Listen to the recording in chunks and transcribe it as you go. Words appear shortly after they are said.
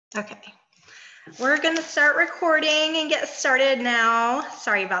Okay, we're gonna start recording and get started now.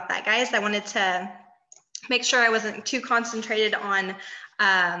 Sorry about that, guys. I wanted to make sure I wasn't too concentrated on,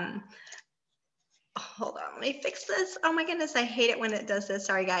 hold on, let me fix this. Oh my goodness, I hate it when it does this.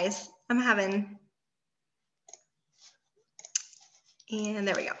 Sorry, guys. And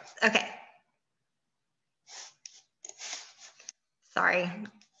there we go. Okay. Sorry.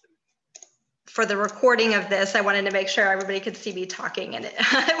 For the recording of this, I wanted to make sure everybody could see me talking, and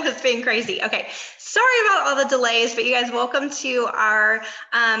it was being crazy. Okay, sorry about all the delays, but you guys, welcome to our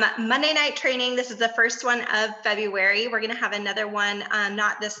Monday night training. This is the first one of February. We're gonna have another one,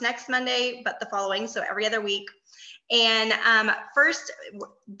 not this next Monday, but the following, so every other week. And first,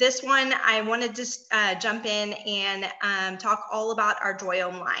 this one, I wanted to jump in and talk all about our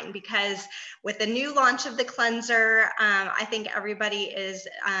Joyome line, because with the new launch of the cleanser, I think everybody is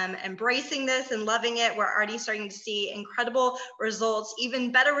embracing this and loving it. We're already starting to see incredible results,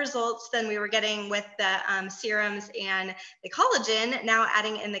 even better results than we were getting with the serums and the collagen. Now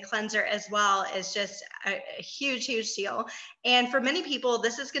adding in the cleanser as well is just a huge, huge deal. And for many people,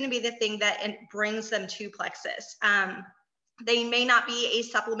 this is going to be the thing that brings them to Plexus. They may not be a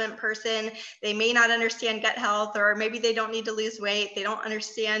supplement person. They may not understand gut health, or maybe they don't need to lose weight. They don't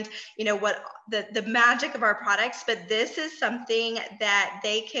understand, what the magic of our products, but this is something that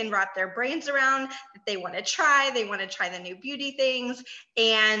they can wrap their brains around, that they want to try. They want to try the new beauty things.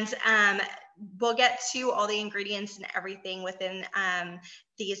 And we'll get to all the ingredients and everything within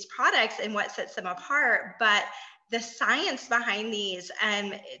these products and what sets them apart. But the science behind these,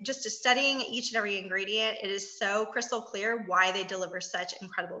 and just studying each and every ingredient, it is so crystal clear why they deliver such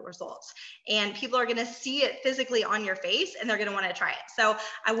incredible results. And people are gonna see it physically on your face, and they're gonna wanna try it. So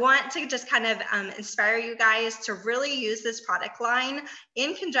I want to just kind of inspire you guys to really use this product line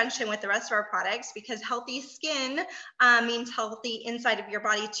in conjunction with the rest of our products, because healthy skin means healthy inside of your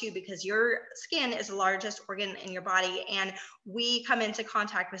body too, because your skin is the largest organ in your body, and we come into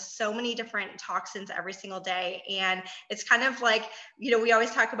contact with so many different toxins every single day. And it's kind of like, we always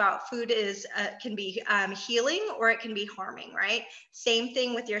talk about food is can be healing, or it can be harming, right? Same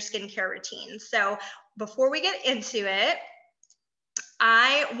thing with your skincare routine. So before we get into it,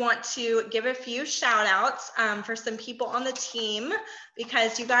 I want to give a few shout outs for some people on the team,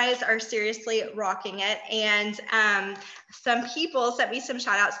 because you guys are seriously rocking it. And some people sent me some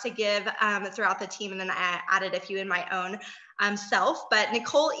shout outs to give throughout the team, and then I added a few in my own self. But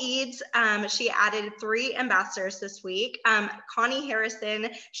Nicole Eads, she added 3 ambassadors this week. Connie Harrison,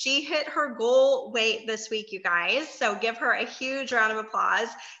 she hit her goal weight this week, you guys. So give her a huge round of applause.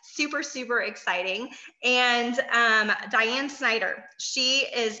 Super, super exciting. And Diane Snyder, she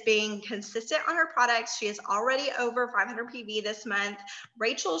is being consistent on her products. She is already over 500 PV this month.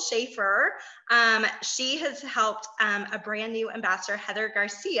 Rachel Schaefer, she has helped a brand new ambassador, Heather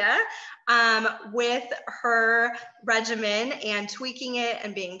Garcia, with her regimen and tweaking it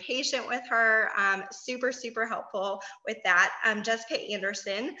and being patient with her. Super, super helpful with that. Jessica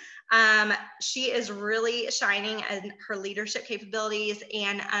Anderson, she is really shining in her leadership capabilities,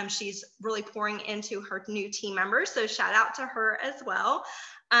 and she's really pouring into her new team members. So shout out to her as well.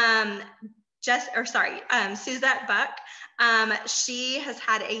 Suzette Buck, she has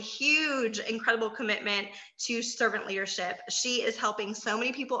had a huge, incredible commitment to servant leadership. She is helping so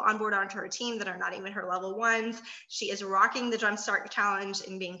many people onboard onto her team that are not even her level ones. She is rocking the Jumpstart Challenge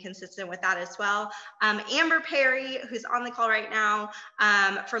and being consistent with that as well. Amber Perry, who's on the call right now,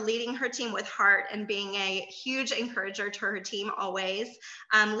 for leading her team with heart and being a huge encourager to her team always.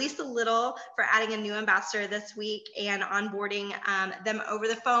 Lisa Little for adding a new ambassador this week and onboarding them over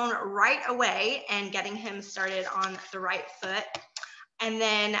the phone right away and getting him started on the right foot. And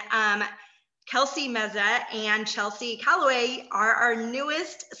then Kelsey Meza and Chelsea Calloway are our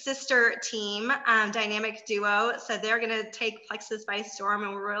newest sister team, dynamic duo. So they're going to take Plexus by storm,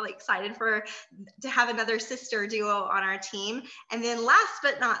 and we're really excited to have another sister duo on our team. And then last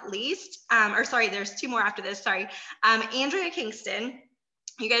but not least, there's 2 more after this, Andrea Kingston.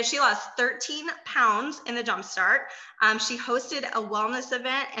 You guys, she lost 13 pounds in the Jumpstart. She hosted a wellness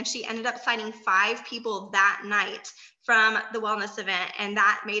event, and she ended up signing 5 people that night from the wellness event, and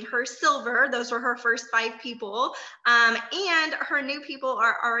that made her silver. Those were her first 5 people, and her new people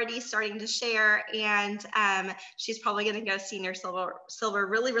are already starting to share, and she's probably going to go senior silver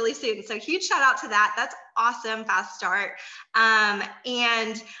really, really soon. So huge shout out to that. That's awesome fast start.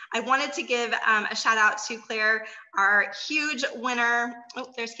 And I wanted to give a shout out to Claire, our huge winner.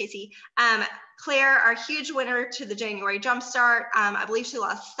 Oh, there's Casey. Claire, our huge winner to the January Jumpstart. I believe she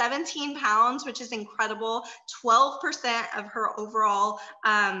lost 17 pounds, which is incredible. 12% of her overall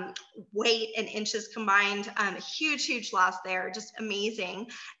weight and inches combined. Huge, huge loss there. Just amazing.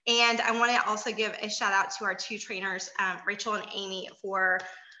 And I want to also give a shout out to our two trainers, Rachel and Amy, for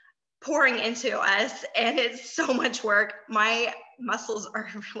pouring into us, and it's so much work. My muscles are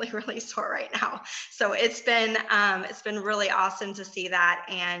really, really sore right now. So it's been really awesome to see that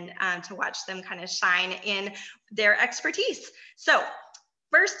and to watch them kind of shine in their expertise. So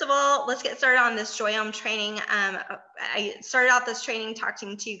first of all, let's get started on this Joyome training. I started out this training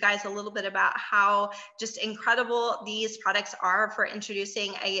talking to you guys a little bit about how just incredible these products are for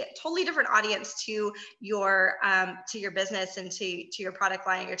introducing a totally different audience to your business and to your product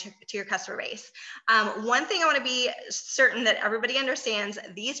line or to your customer base. One thing I want to be certain that everybody understands,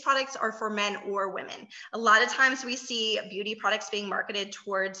 these products are for men or women. A lot of times we see beauty products being marketed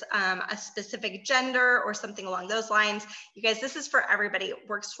towards a specific gender or something along those lines. You guys, this is for everybody.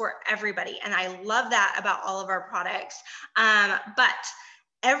 Works for everybody. And I love that about all of our products. But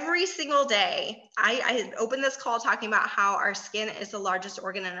every single day, I open this call talking about how our skin is the largest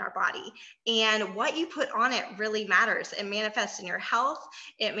organ in our body, and what you put on it really matters. It manifests in your health,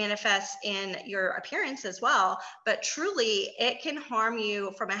 it manifests in your appearance as well, but truly it can harm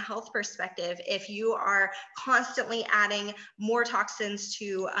you from a health perspective if you are constantly adding more toxins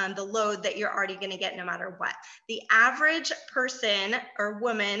to the load that you're already going to get no matter what. The average person or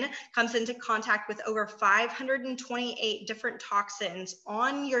woman comes into contact with over 528 different toxins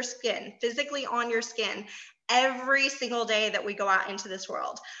on your skin, physically on your skin, every single day that we go out into this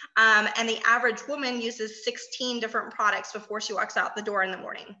world. And the average woman uses 16 different products before she walks out the door in the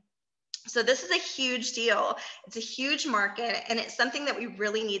morning. So this is a huge deal. It's a huge market, and it's something that we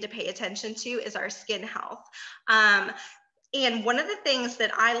really need to pay attention to is our skin health. And one of the things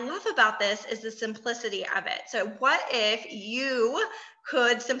that I love about this is the simplicity of it. So what if you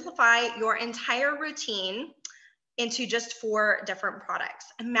could simplify your entire routine into just 4 different products?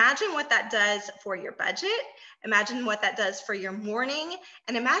 Imagine what that does for your budget. Imagine what that does for your morning,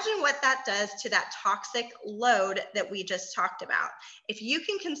 and imagine what that does to that toxic load that we just talked about. If you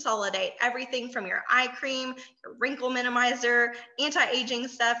can consolidate everything from your eye cream, your wrinkle minimizer, anti-aging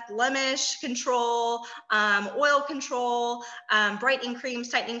stuff, blemish control, oil control, brightening creams,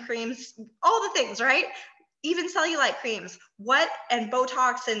 tightening creams, all the things, right? Even cellulite creams, and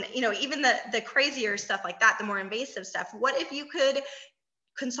Botox, and even the crazier stuff like that, the more invasive stuff. What if you could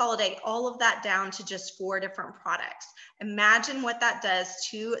consolidate all of that down to just 4 different products? Imagine what that does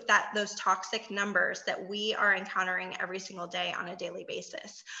to those toxic numbers that we are encountering every single day on a daily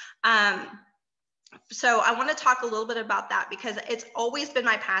basis. So I want to talk a little bit about that because it's always been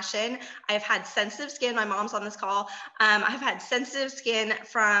my passion. I've had sensitive skin. My mom's on this call. I've had sensitive skin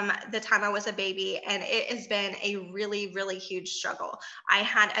from the time I was a baby, and it has been a really, really huge struggle. I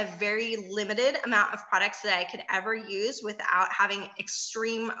had a very limited amount of products that I could ever use without having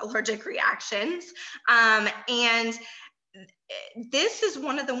extreme allergic reactions. And this is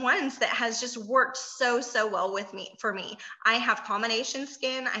one of the ones that has just worked so well for me. I have combination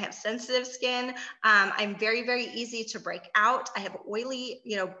skin. I have sensitive skin. I'm very, very easy to break out. I have oily,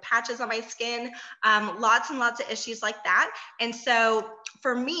 patches on my skin, lots and lots of issues like that. And so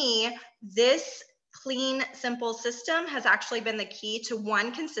for me, this clean, simple system has actually been the key to,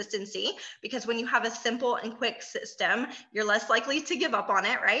 one, consistency, because when you have a simple and quick system, you're less likely to give up on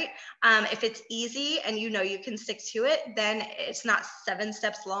it, right? If it's easy and you can stick to it, then it's not 7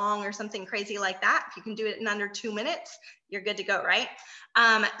 steps long or something crazy like that. If you can do it in under 2 minutes, you're good to go, right?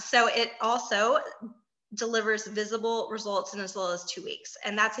 So it also delivers visible results in as little as 2 weeks.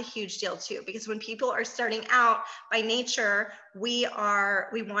 And that's a huge deal too, because when people are starting out, by nature, we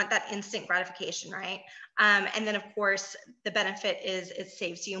want that instant gratification, right? And then of course, the benefit is it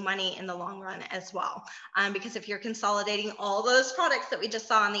saves you money in the long run as well. Because if you're consolidating all those products that we just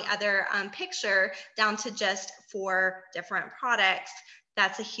saw in the other picture down to just 4 different products,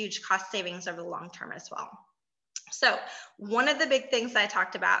 that's a huge cost savings over the long term as well. So one of the big things that I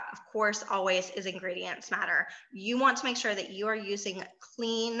talked about, of course, always is ingredients matter. You want to make sure that you are using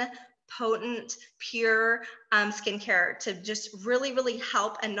clean, potent, pure, skincare to just really, really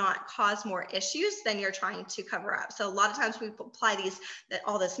help and not cause more issues than you're trying to cover up. So a lot of times we apply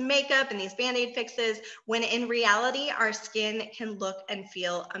all this makeup and these Band-Aid fixes, when in reality, our skin can look and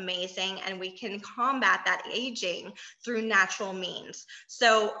feel amazing, and we can combat that aging through natural means.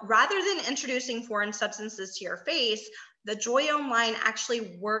 So rather than introducing foreign substances to your face, the Joyome line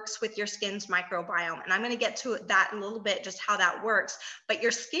actually works with your skin's microbiome. And I'm going to get to that in a little bit, just how that works. But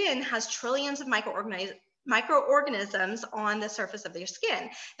your skin has trillions of microorganisms on the surface of your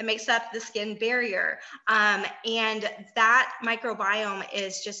skin. It makes up the skin barrier. And that microbiome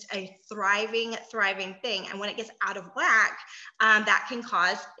is just a thriving thing. And when it gets out of whack, that can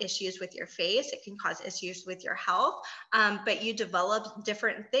cause issues with your face. It can cause issues with your health. But you develop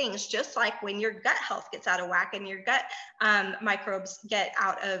different things, just like when your gut health gets out of whack and your gut microbes get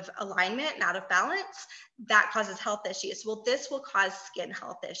out of alignment and out of balance, that causes health issues. Well, this will cause skin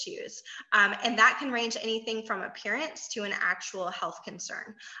health issues. And that can range anything from appearance to an actual health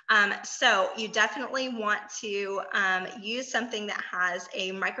concern. So you definitely want to use something that has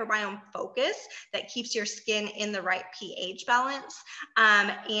a microbiome focus that keeps your skin in the right pH balance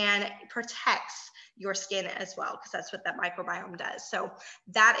and protects your skin as well, because that's what that microbiome does. So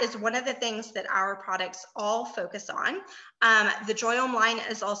that is one of the things that our products all focus on. The Joyome line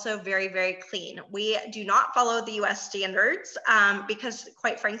is also very, very clean. We do not follow the US standards because,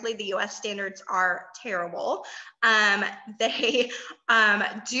 quite frankly, the US standards are terrible. They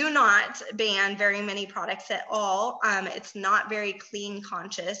do not ban very many products at all. It's not very clean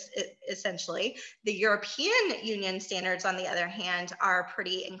conscious, essentially. The European Union standards, on the other hand, are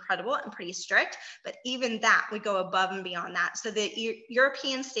pretty incredible and pretty strict, but even that, we go above and beyond that. So the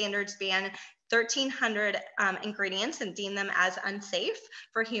European standards ban 1,300 ingredients and deem them as unsafe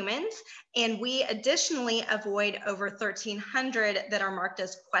for humans. And we additionally avoid over 1,300 that are marked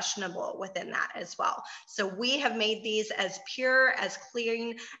as questionable within that as well. So we have made these as pure, as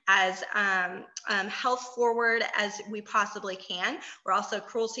clean, as health forward as we possibly can. We're also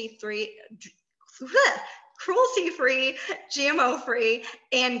cruelty-free, GMO-free,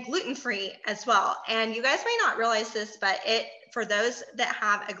 and gluten-free as well. And you guys may not realize this, but for those that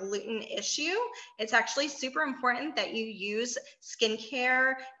have a gluten issue, it's actually super important that you use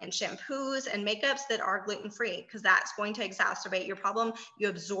skincare and shampoos and makeups that are gluten-free, because that's going to exacerbate your problem. You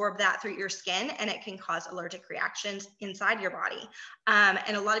absorb that through your skin, and it can cause allergic reactions inside your body.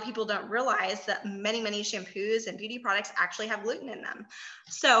 And a lot of people don't realize that many shampoos and beauty products actually have gluten in them.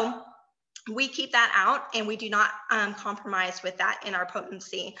 So we keep that out, and we do not compromise with that in our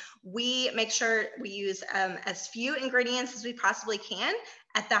potency. We make sure we use as few ingredients as we possibly can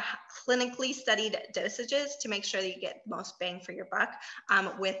at the clinically studied dosages to make sure that you get the most bang for your buck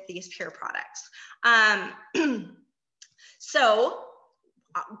with these pure products. So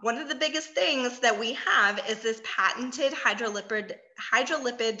one of the biggest things that we have is this patented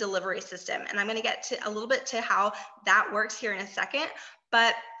hydrolipid delivery system. And I'm going to get to a little bit to how that works here in a second.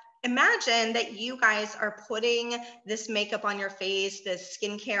 But imagine that you guys are putting this makeup on your face, this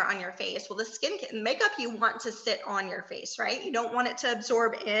skincare on your face. Well, the makeup you want to sit on your face, right? You don't want it to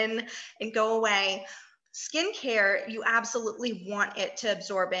absorb in and go away. Skincare, you absolutely want it to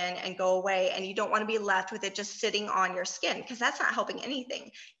absorb in and go away, and you don't want to be left with it just sitting on your skin, because that's not helping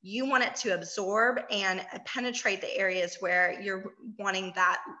anything. You want it to absorb and penetrate the areas where you're wanting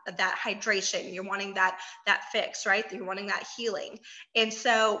that hydration, you're wanting that fix, right? You're wanting that healing. And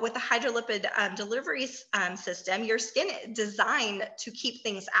so with the hydrolipid delivery system, your skin is designed to keep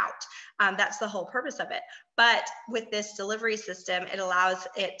things out. That's the whole purpose of it. But with this delivery system, it allows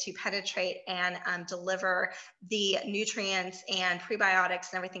it to penetrate and deliver the nutrients and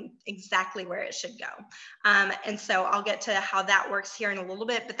prebiotics and everything exactly where it should go. And so I'll get to how that works here in a little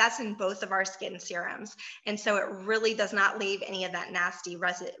bit, but that's in both of our skin serums. And so it really does not leave any of that nasty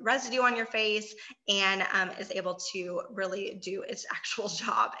residue on your face, and is able to really do its actual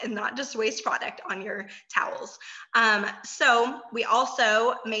job and not just waste product on your towels. So we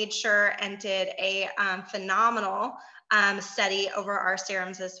also made sure and did a phenomenal study over our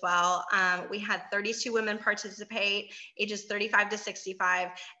serums as well. We had 32 women participate, ages 35 to 65.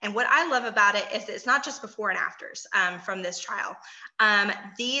 And what I love about it is it's not just before and afters from this trial.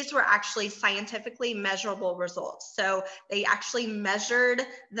 These were actually scientifically measurable results. So they actually measured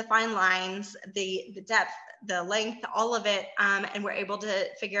the fine lines, the depth, the length, all of it, and we're able to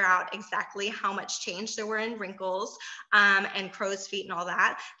figure out exactly how much change there were in wrinkles and crow's feet and all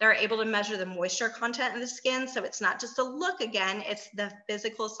that. They're able to measure the moisture content of the skin, so it's not just to look again. It's the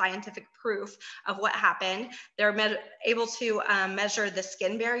physical scientific proof of what happened. They're able to measure the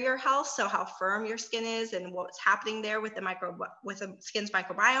skin barrier health, so how firm your skin is and what's happening there with the skin's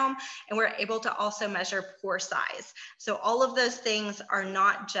microbiome. And we're able to also measure pore size. So all of those things are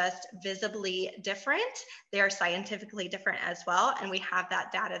not just visibly different, they are scientifically different as well. And we have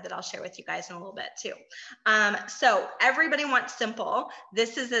that data that I'll share with you guys in a little bit too. So everybody wants simple.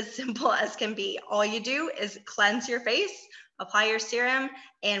 This is as simple as can be. All you do is cleanse your face, apply your serum,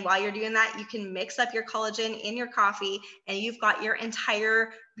 and while you're doing that, you can mix up your collagen in your coffee, and you've got your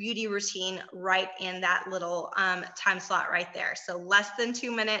entire beauty routine right in that little time slot right there. So less than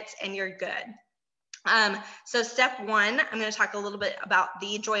 2 minutes and you're good. So step one, I'm going to talk a little bit about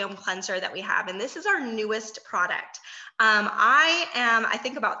the Joyome cleanser that we have, and this is our newest product. I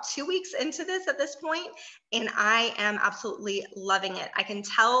think about 2 weeks into this at this point, and I am absolutely loving it. I can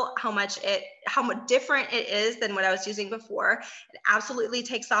tell how much different it is than what I was using before. It absolutely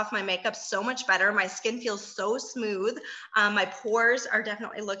takes off my makeup so much better. My skin feels so smooth. My pores are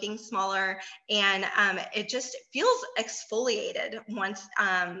definitely looking smaller, and it just feels exfoliated once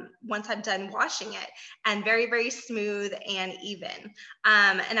I'm done washing it, and very, very smooth and even.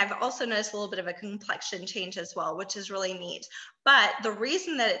 And I've also noticed a little bit of a complexion change as well, which is really neat. But the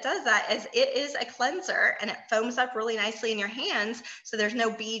reason that it does that is it is a cleanser, and it foams up really nicely in your hands. So there's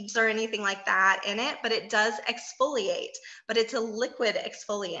no beads or anything like that in it, but it does exfoliate. But it's a liquid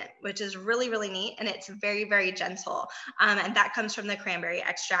exfoliant, which is really, really neat. And it's very, very gentle. And that comes from the cranberry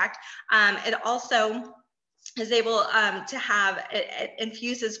extract. It also is able to have, it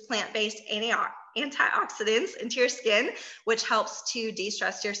infuses plant-based antioxidants into your skin, which helps to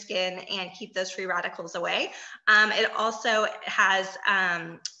de-stress your skin and keep those free radicals away. It also has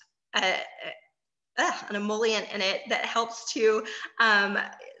an emollient in it that helps to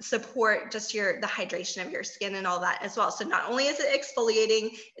support just the hydration of your skin and all that as well. So not only is it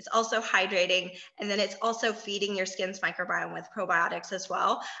exfoliating, it's also hydrating, and then it's also feeding your skin's microbiome with probiotics as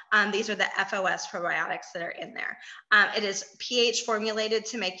well. These are the FOS probiotics that are in there. It is pH formulated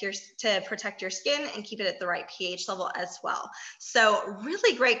to protect your skin and keep it at the right pH level as well. So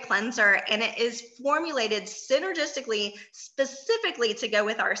really great cleanser, and it is formulated synergistically, specifically to go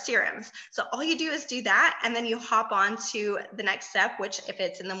with our serums. So all you do is do that, and then you hop on to the next step, which if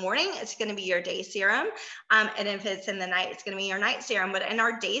it's in the morning, it's going to be your day serum. And if it's in the night, it's going to be your night serum. But in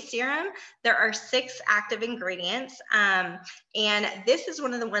our day serum, there are 6 active ingredients. And this is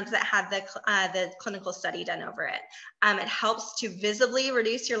one of the ones that had the clinical study done over it. It helps to visibly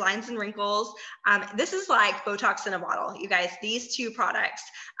reduce your lines and wrinkles. This is like Botox in a bottle, you guys. These 2 products,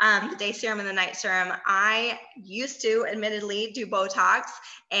 the day serum and the night serum, I used to admittedly do Botox,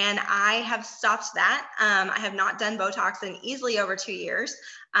 and I have stopped that. I have not done Botox in easily over 2 years,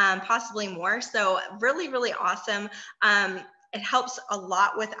 possibly more. So really, really awesome. It helps a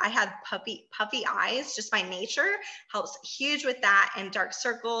lot with, I had puffy eyes just by nature, helps huge with that, and dark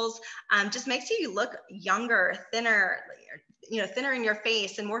circles, just makes you look younger, thinner, thinner in your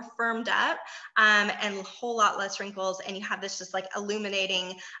face and more firmed up, and a whole lot less wrinkles. And you have this just like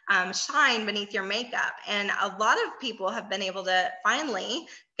illuminating shine beneath your makeup. And a lot of people have been able to finally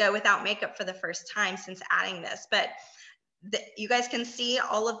go without makeup for the first time since adding this. But you guys can see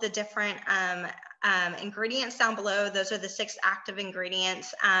all of the different ingredients down below. Those are the 6 active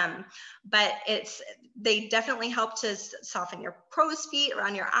ingredients, but they definitely help to soften your crow's feet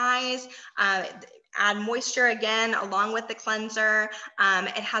around your eyes, add moisture again along with the cleanser.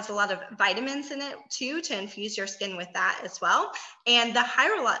 It has a lot of vitamins in it too, to infuse your skin with that as well. And the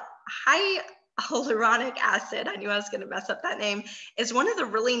hyaluronic acid, I knew I was going to mess up that name, is one of the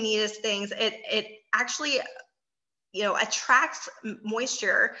really neatest things. It actually attracts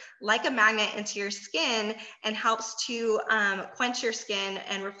moisture like a magnet into your skin, and helps to quench your skin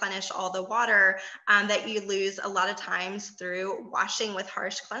and replenish all the water that you lose a lot of times through washing with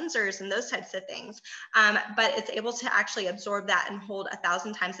harsh cleansers and those types of things. But it's able to actually absorb that and hold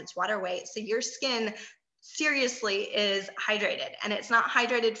 1,000 times its water weight. So your skin seriously is hydrated, and it's not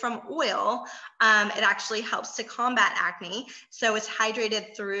hydrated from oil. It actually helps to combat acne. So it's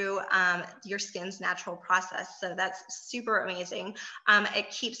hydrated through your skin's natural process. So that's super amazing.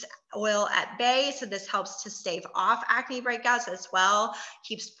 It keeps oil at bay. So this helps to stave off acne breakouts as well,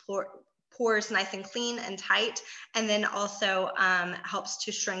 keeps pores nice and clean and tight, and then also helps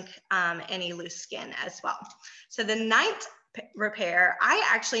to shrink any loose skin as well. So the night repair, I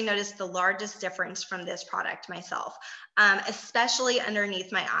actually noticed the largest difference from this product myself, especially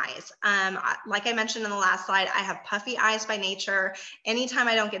underneath my eyes. Like I mentioned in the last slide, I have puffy eyes by nature. Anytime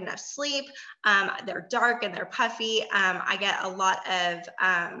I don't get enough sleep, they're dark and they're puffy. I get a lot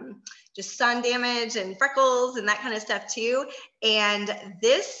of just sun damage and freckles and that kind of stuff too. And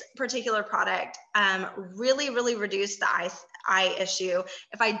this particular product really, really reduced the eye issue.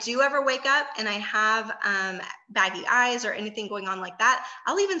 If I do ever wake up and I have baggy eyes or anything going on like that,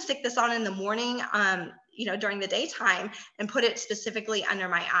 I'll even stick this on in the morning, you know, during the daytime, and put it specifically under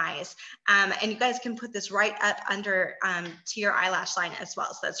my eyes. And you guys can put this right up under to your eyelash line as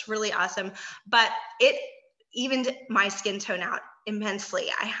well. So that's really awesome. But it evened my skin tone out immensely.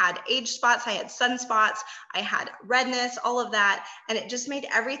 I had age spots, I had sunspots, I had redness, all of that. And it just made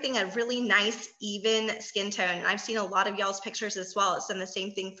everything a really nice, even skin tone. And I've seen a lot of y'all's pictures as well. It's done the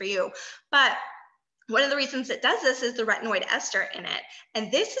same thing for you. But one of the reasons it does this is the retinoid ester in it.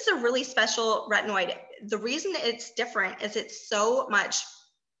 And this is a really special retinoid. The reason it's different is it's so much,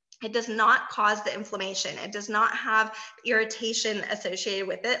 it does not cause the inflammation. It does not have irritation associated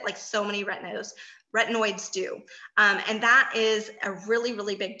with it like so many retinoids do. And that is a really,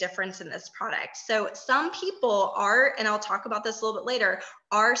 really big difference in this product. So some people are, and I'll talk about this a little bit later,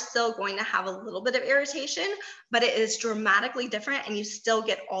 are still going to have a little bit of irritation, but it is dramatically different and you still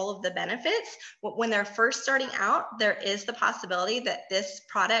get all of the benefits. When they're first starting out, there is the possibility that this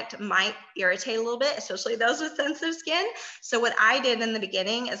product might irritate a little bit, especially those with sensitive skin. So what I did in the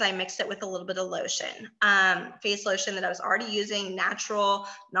beginning is I mixed it with a little bit of lotion, face lotion that I was already using, natural,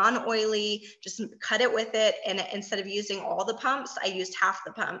 non-oily, just cut it with it. And instead of using all the pumps, I used half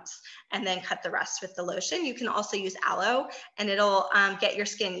the pumps and then cut the rest with the lotion. You can also use aloe and it'll get your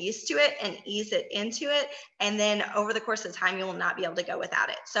skin used to it and ease it into it. And then over the course of time, you will not be able to go without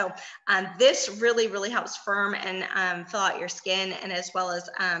it. So this really, really helps firm and fill out your skin, and as well as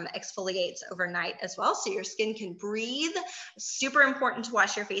exfoliates overnight as well. So your skin can breathe. Super important to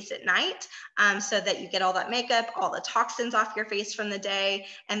wash your face at night so that you get all that makeup, all the toxins off your face from the day,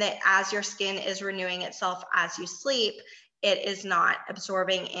 and that as your skin is renewing itself as you sleep, it is not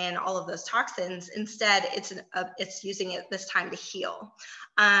absorbing in all of those toxins. Instead, it's using it this time to heal.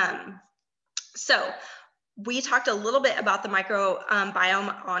 So we talked a little bit about the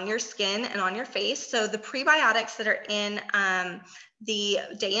microbiome on your skin and on your face. So the prebiotics that are in the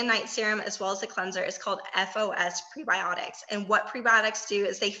day and night serum, as well as the cleanser, is called FOS prebiotics. And what prebiotics do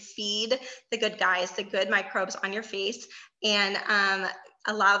is they feed the good guys, the good microbes on your face, and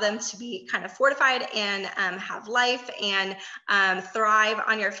allow them to be kind of fortified and have life and thrive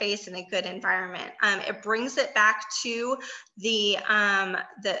on your face in a good environment. It brings it back to the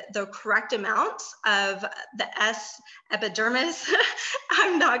correct amounts of the S epidermis.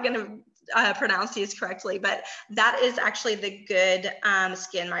 I'm not going to pronounce these correctly, but that is actually the good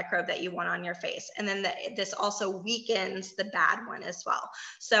skin microbe that you want on your face. And then this also weakens the bad one as well.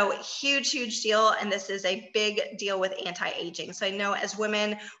 So huge, huge deal. And this is a big deal with anti-aging. So I know as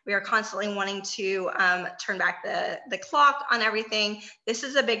women, we are constantly wanting to turn back the clock on everything. This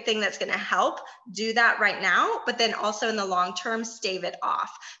is a big thing that's going to help do that right now, but then also in the long term, stave it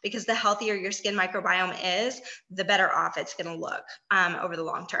off, because the healthier your skin microbiome is, the better off it's going to look over the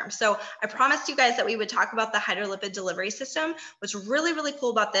long term. So I promised you guys that we would talk about the hydrolipid delivery system. What's really, really cool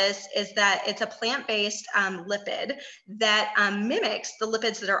about this is that it's a plant-based lipid that mimics the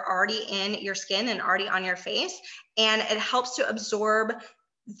lipids that are already in your skin and already on your face. And it helps to absorb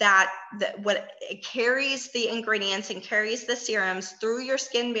what it carries the ingredients and carries the serums through your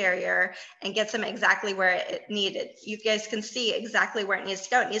skin barrier and gets them exactly where it needed. You guys can see exactly where it needs to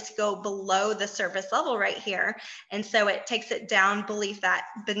go. It needs to go below the surface level right here. And so it takes it down beneath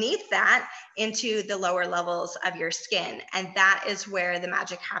that into the lower levels of your skin. And that is where the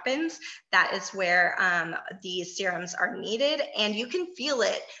magic happens. That is where these serums are needed. And you can feel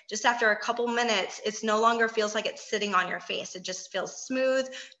it just after a couple minutes. It no longer feels like it's sitting on your face. It just feels smooth,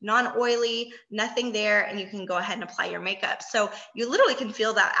 non-oily, nothing there, and you can go ahead and apply your makeup. So you literally can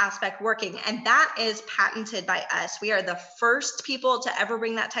feel that aspect working, and that is patented by us. We are the first people to ever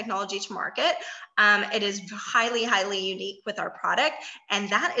bring that technology to market. It is highly, highly unique with our product, and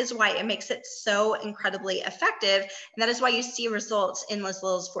that is why it makes it so incredibly effective. And that is why you see results in as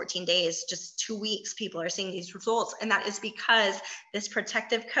little as 14 days, just 2 weeks, people are seeing these results. And that is because this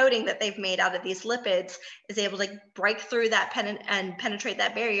protective coating that they've made out of these lipids is able to break through that and penetrate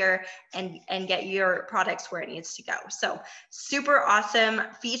that barrier and get your products where it needs to go. So super awesome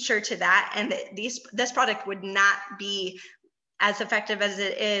feature to that. And this product would not be as effective as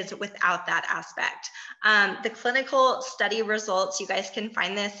it is without that aspect. The clinical study results, you guys can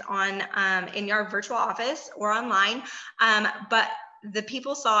find this on in your virtual office or online, but the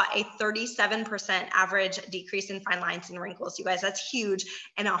people saw a 37% average decrease in fine lines and wrinkles. You guys, that's huge.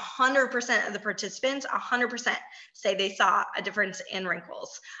 And 100% of the participants, 100% say they saw a difference in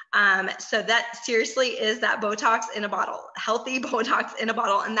wrinkles. So that seriously is that Botox in a bottle, healthy Botox in a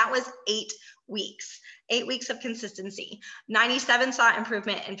bottle. And that was 8 weeks. 8 weeks of consistency. 97 saw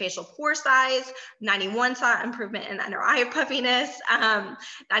improvement in facial pore size. 91 saw improvement in under eye puffiness.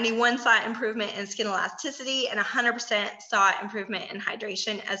 91 saw improvement in skin elasticity, and 100% saw improvement in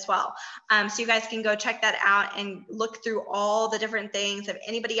hydration as well. So you guys can go check that out and look through all the different things. If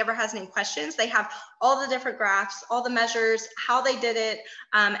anybody ever has any questions, they have all the different graphs, all the measures, how they did it,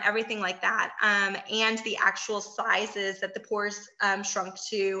 everything like that, and the actual sizes that the pores shrunk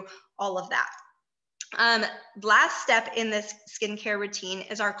to, all of that. Last step in this skincare routine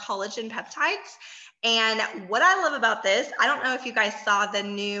is our collagen peptides. And what I love about this, I don't know if you guys saw the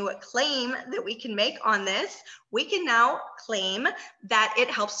new claim that we can make on this. We can now claim that it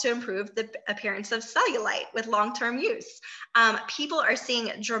helps to improve the appearance of cellulite with long-term use. People are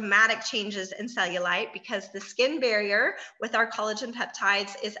seeing dramatic changes in cellulite because the skin barrier with our collagen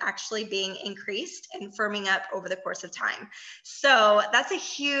peptides is actually being increased and firming up over the course of time. So that's a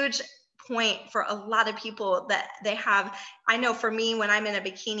huge point for a lot of people that they have. I know for me, when I'm in a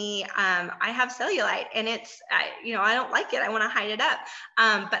bikini, I have cellulite, and it's, I don't like it. I want to hide it up.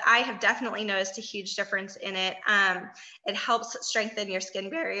 But I have definitely noticed a huge difference in it. It helps strengthen your skin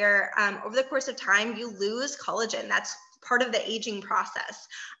barrier. Over the course of time, you lose collagen. That's part of the aging process.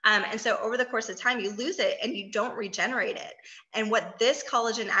 And so over the course of time, you lose it and you don't regenerate it. And what this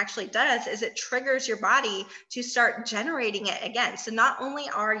collagen actually does is it triggers your body to start generating it again. So not only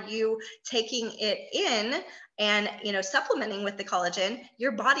are you taking it in and supplementing with the collagen,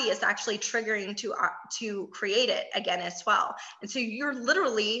 your body is actually triggering to create it again as well. And so you're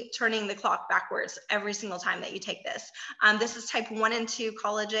literally turning the clock backwards every single time that you take this. This is type 1 and 2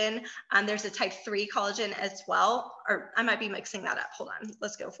 collagen. There's a type 3 collagen as well, or I might be mixing that up. Hold on,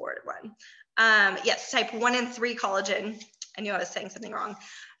 let's go forward one. Yes, type 1 and 3 collagen. I knew I was saying something wrong.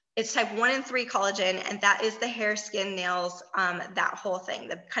 It's type 1 and 3 collagen, and that is the hair, skin, nails, that whole thing,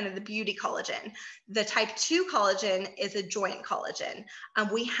 the kind of the beauty collagen. The type 2 collagen is a joint collagen.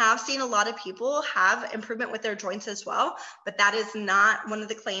 We have seen a lot of people have improvement with their joints as well, but that is not one of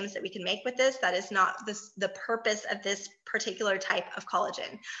the claims that we can make with this. That is not the purpose of this particular type of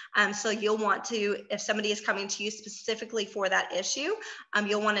collagen. So you'll want to, if somebody is coming to you specifically for that issue,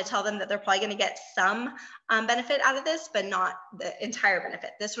 you'll want to tell them that they're probably going to get some benefit out of this, but not the entire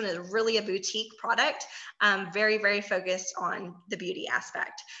benefit. This one is really a boutique product, very, very focused on the beauty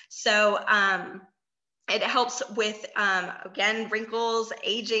aspect. So it helps with, again, wrinkles,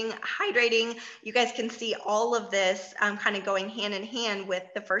 aging, hydrating. You guys can see all of this kind of going hand in hand with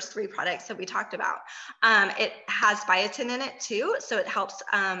the first 3 products that we talked about. It has biotin in it too, so it helps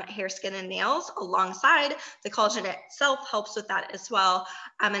hair, skin, and nails alongside the collagen itself helps with that as well,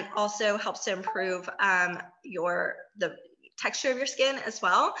 and also helps to improve the texture of your skin as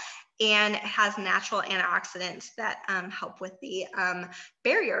well. And it has natural antioxidants that help with the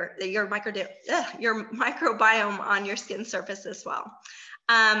barrier, your microbiome on your skin surface as well.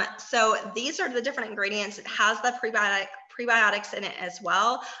 So these are the different ingredients. It has the prebiotics in it as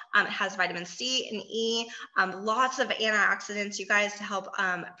well. It has vitamin C and E, lots of antioxidants, you guys, to help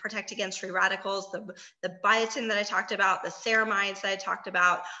protect against free radicals, the biotin that I talked about, the ceramides that I talked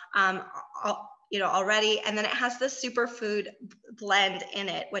about, already. And then it has the superfood blend in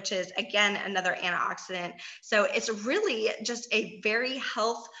it, which is, again, another antioxidant. So it's really just a very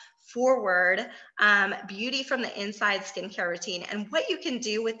health forward beauty from the inside skincare routine. And what you can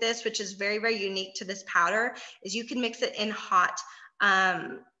do with this, which is very, very unique to this powder, is you can mix it in hot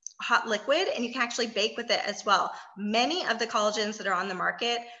liquid, and you can actually bake with it as well. Many of the collagens that are on the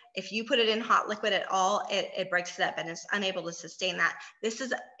market, if you put it in hot liquid at all, it breaks it up and it's unable to sustain that. This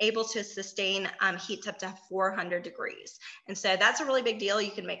is able to sustain heats up to 400 degrees. And so that's a really big deal.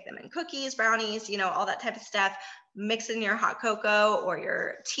 You can make them in cookies, brownies, all that type of stuff. Mix in your hot cocoa or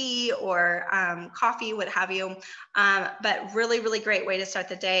your tea or coffee, what have you. But really, really great way to start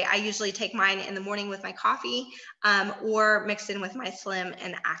the day. I usually take mine in the morning with my coffee or mix in with my Slim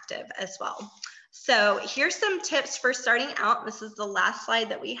and Active as well. So here's some tips for starting out. This is the last slide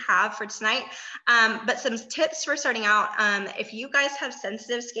that we have for tonight, but some tips for starting out. If you guys have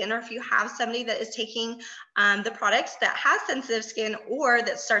sensitive skin, or if you have somebody that is taking the products that has sensitive skin or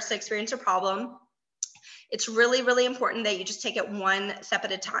that starts to experience a problem, it's really, really important that you just take it one step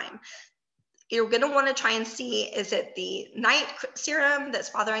at a time. you're going to want to try and see, is it the night serum that's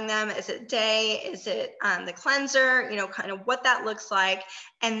bothering them? Is it day? Is it the cleanser? You know, kind of what that looks like.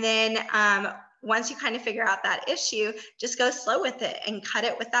 And then once you kind of figure out that issue, just go slow with it and cut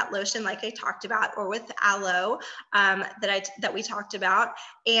it with that lotion like I talked about, or with aloe that we talked about.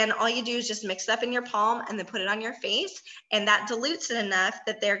 And all you do is just mix it up in your palm and then put it on your face. And that dilutes it enough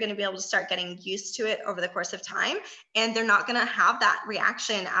that they're going to be able to start getting used to it over the course of time. And they're not going to have that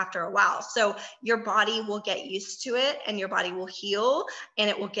reaction after a while. So your body will get used to it, and your body will heal, and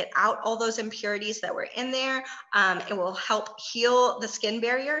it will get out all those impurities that were in there. It will help heal the skin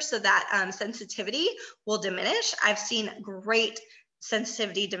barrier so that sensitivity will diminish. I've seen great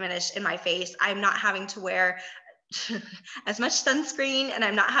sensitivity diminish in my face. I'm not having to wear as much sunscreen, and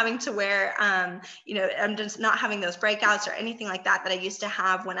I'm not having to wear, you know, I'm just not having those breakouts or anything like that that I used to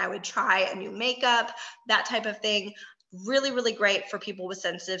have when I would try a new makeup, that type of thing. Really, really great for people with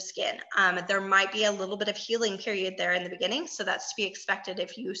sensitive skin. There might be a little bit of healing period there in the beginning, so that's to be expected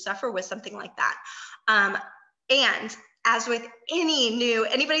if you suffer with something like that. And as with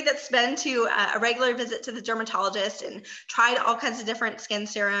anybody that's been to a regular visit to the dermatologist and tried all kinds of different skin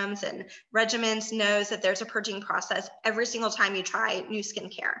serums and regimens, knows that there's a purging process every single time you try new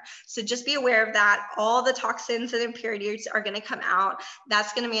skincare. So just be aware of that. All the toxins and impurities are going to come out.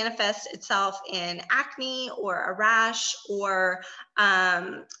 That's going to manifest itself in acne or a rash, or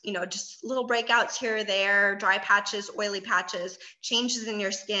you know, just little breakouts here or there, dry patches, oily patches, changes in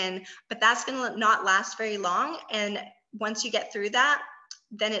your skin. But that's going to not last very long. And once you get through that,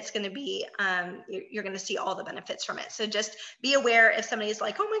 then it's going to be, you're going to see all the benefits from it. So just be aware if somebody's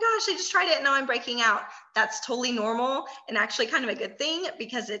like, oh my gosh, I just tried it and now I'm breaking out. That's totally normal, and actually kind of a good thing,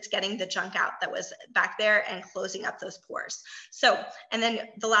 because it's getting the junk out that was back there and closing up those pores. So, and then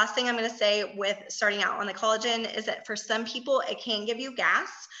the last thing I'm going to say with starting out on the collagen is that for some people, it can give you gas.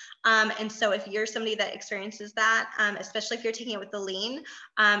 And so if you're somebody that experiences that, especially if you're taking it with the lean,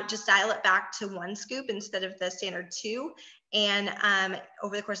 just dial it back to 1 scoop instead of the standard 2. And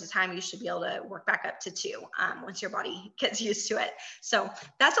over the course of time, you should be able to work back up to 2 once your body gets used to it. So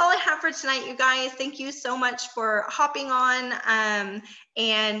that's all I have for tonight, you guys. Thank you so much for hopping on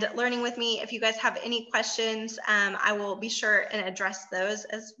and learning with me. If you guys have any questions, I will be sure and address those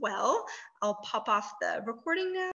as well. I'll pop off the recording now.